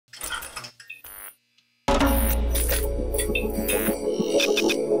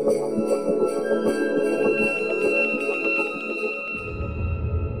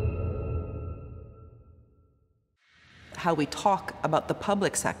how we talk about the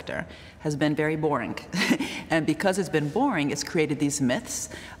public sector has been very boring. And because it's been boring, it's created these myths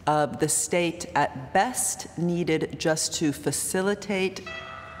of the state at best needed just to facilitate,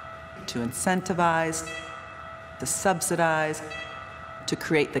 to incentivize, to subsidize, to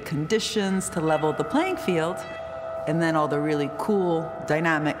create the conditions to level the playing field, and then all the really cool,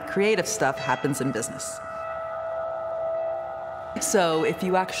 dynamic, creative stuff happens in business. So if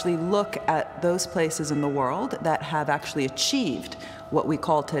you actually look at those places in the world that have actually achieved what we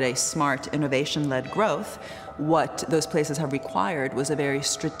call today smart innovation-led growth, what those places have required was a very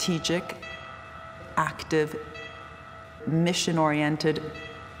strategic, active, mission-oriented,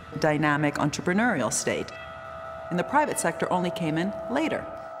 dynamic entrepreneurial state. And the private sector only came in later.